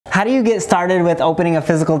How do you get started with opening a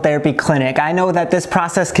physical therapy clinic? I know that this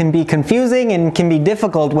process can be confusing and can be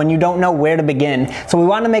difficult when you don't know where to begin. So we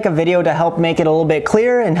want to make a video to help make it a little bit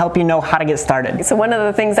clearer and help you know how to get started. So one of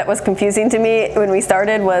the things that was confusing to me when we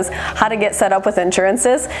started was how to get set up with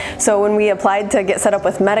insurances. So when we applied to get set up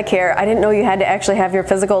with Medicare, I didn't know you had to actually have your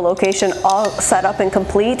physical location all set up and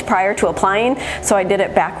complete prior to applying. So I did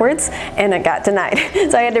it backwards and it got denied.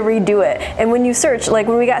 So I had to redo it. And when you search, like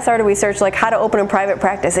when we got started, we searched like how to open a private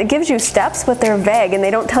practice. It gives you steps, but they're vague and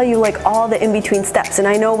they don't tell you like all the in-between steps. And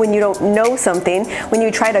I know when you don't know something, when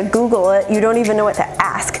you try to Google it, you don't even know what to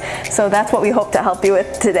ask. So that's what we hope to help you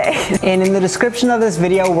with today. And in the description of this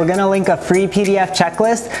video, we're gonna link a free PDF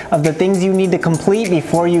checklist of the things you need to complete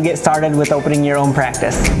before you get started with opening your own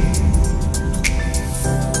practice.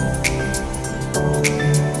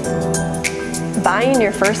 Buying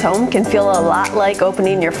your first home can feel a lot like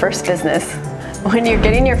opening your first business. When you're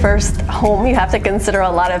getting your first home, you have to consider a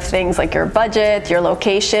lot of things like your budget, your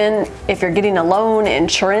location, if you're getting a loan,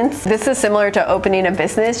 insurance. This is similar to opening a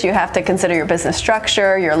business. You have to consider your business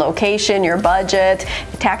structure, your location, your budget,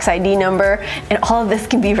 tax ID number, and all of this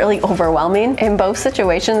can be really overwhelming. In both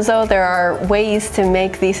situations though, there are ways to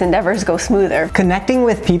make these endeavors go smoother. Connecting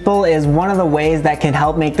with people is one of the ways that can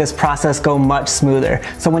help make this process go much smoother.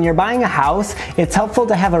 So when you're buying a house, it's helpful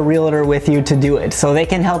to have a realtor with you to do it. So they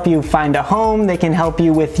can help you find a home, they can help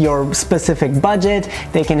you with your specific budget,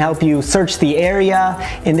 they can help you search the area,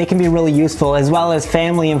 and they can be really useful, as well as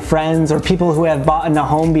family and friends or people who have bought in a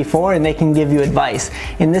home before and they can give you advice.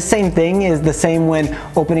 And this same thing is the same when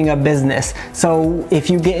opening a business. So if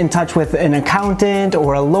you get in touch with an accountant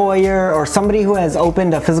or a lawyer or somebody who has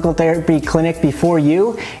opened a physical therapy clinic before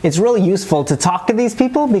you, it's really useful to talk to these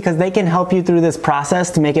people because they can help you through this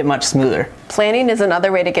process to make it much smoother. Planning is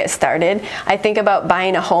another way to get started. I think about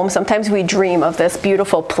buying a home. Sometimes we dream of this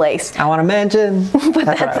beautiful place. I want a mansion.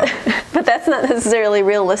 But that's not necessarily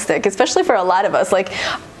realistic, especially for a lot of us. Like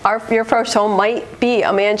your first home might be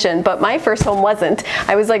a mansion, but my first home wasn't.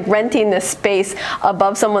 I was like renting this space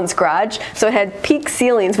above someone's garage, so it had peak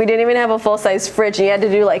ceilings. We didn't even have a full-size fridge, and you had to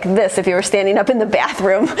do like this if you were standing up in the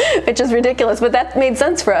bathroom, which is ridiculous, but that made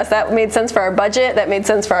sense for us. That made sense for our budget, that made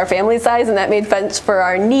sense for our family size, and that made sense for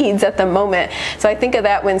our needs at the moment. So I think of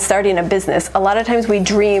that when starting a business. A lot of times we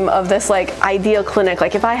dream of this like ideal clinic.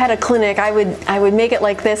 Like if I had a clinic, I would make it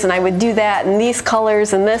like this, and I would do that, and these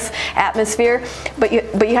colors, and this atmosphere, but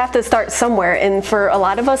you have to start somewhere, and for a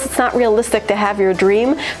lot of us it's not realistic to have your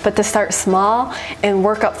dream, but to start small and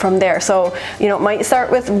work up from there. So you know, it might start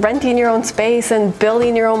with renting your own space and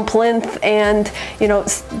building your own plinth, and you know,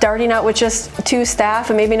 starting out with just 2 staff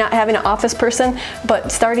and maybe not having an office person,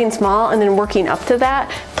 but starting small and then working up to that,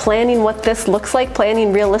 planning what this looks like,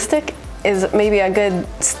 planning realistic is maybe a good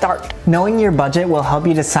start. Knowing your budget will help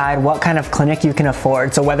you decide what kind of clinic you can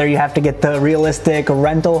afford. So whether you have to get the realistic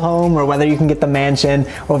rental home or whether you can get the mansion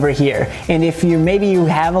over here. And if maybe you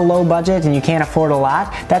have a low budget and you can't afford a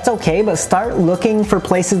lot, that's okay, but start looking for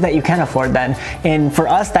places that you can afford then. And for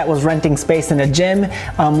us, that was renting space in a gym.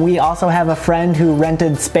 We also have a friend who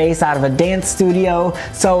rented space out of a dance studio.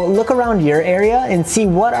 So look around your area and see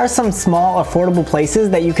what are some small affordable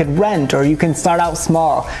places that you could rent, or you can start out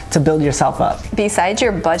small to build yourself up. Besides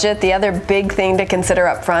your budget, the other big thing to consider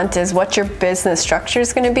up front is what your business structure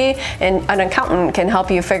is going to be, and an accountant can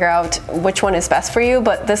help you figure out which one is best for you.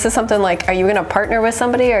 But this is something like, are you going to partner with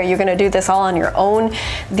somebody, or are you going to do this all on your own?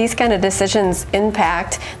 These kind of decisions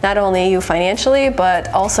impact not only you financially, but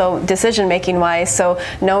also decision making wise. So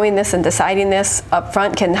knowing this and deciding this up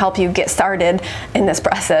front can help you get started in this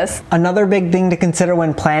process. Another big thing to consider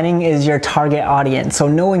when planning is your target audience. So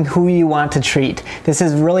knowing who you want to treat. This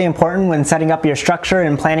is really important when setting up your structure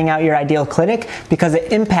and planning out your ideal clinic, because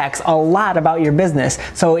it impacts a lot about your business.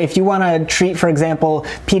 So if you want to treat, for example,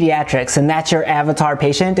 pediatrics, and that's your avatar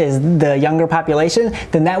patient is the younger population,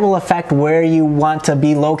 then that will affect where you want to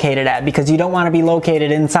be located at, because you don't want to be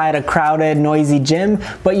located inside a crowded, noisy gym,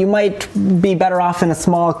 but you might be better off in a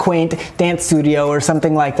small, quaint dance studio or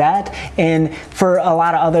something like that. And for a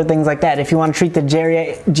lot of other things like that, if you want to treat the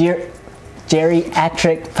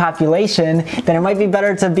geriatric population, then it might be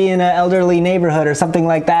better to be in an elderly neighborhood or something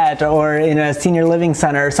like that, or in a senior living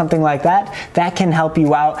center or something like that. That can help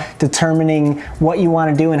you out determining what you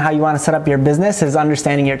want to do and how you want to set up your business, is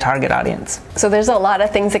understanding your target audience. So there's a lot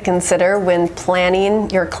of things to consider when planning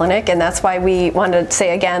your clinic, and that's why we wanted to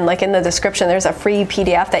say again, like in the description, there's a free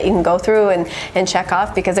PDF that you can go through and check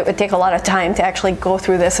off, because it would take a lot of time to actually go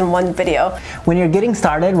through this in one video. When you're getting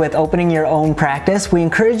started with opening your own practice, we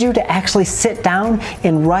encourage you to actually sit down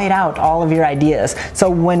and write out all of your ideas. So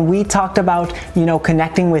when we talked about, you know,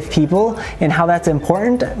 connecting with people and how that's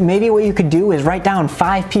important, maybe what you could do is write down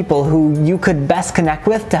 5 people who you could best connect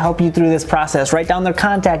with to help you through this process. Write down their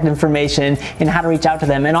contact information and how to reach out to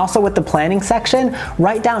them. And also with the planning section,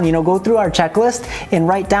 write down, you know, go through our checklist and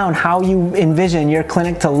write down how you envision your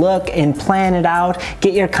clinic to look and plan it out,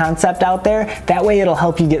 get your concept out there. That way it'll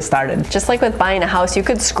help you get started. Just like with buying a house, you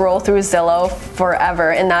could scroll through Zillow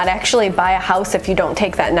forever and not actually buy a house if you don't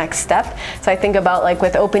take that next step. So I think about, like,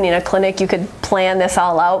 with opening a clinic, you could plan this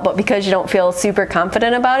all out, but because you don't feel super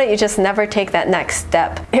confident about it, you just never take that next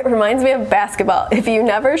step. It reminds me of basketball. If you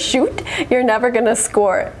never shoot, you're never gonna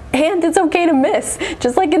score. And it's okay to miss.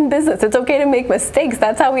 Just like in business, it's okay to make mistakes.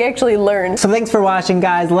 That's how we actually learn. So thanks for watching,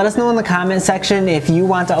 guys. Let us know in the comment section if you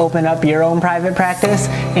want to open up your own private practice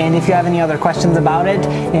and if you have any other questions about it.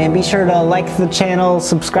 And be sure to like the channel,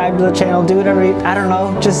 subscribe to the channel, do whatever, I don't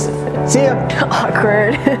know, just see ya.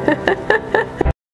 Awkward.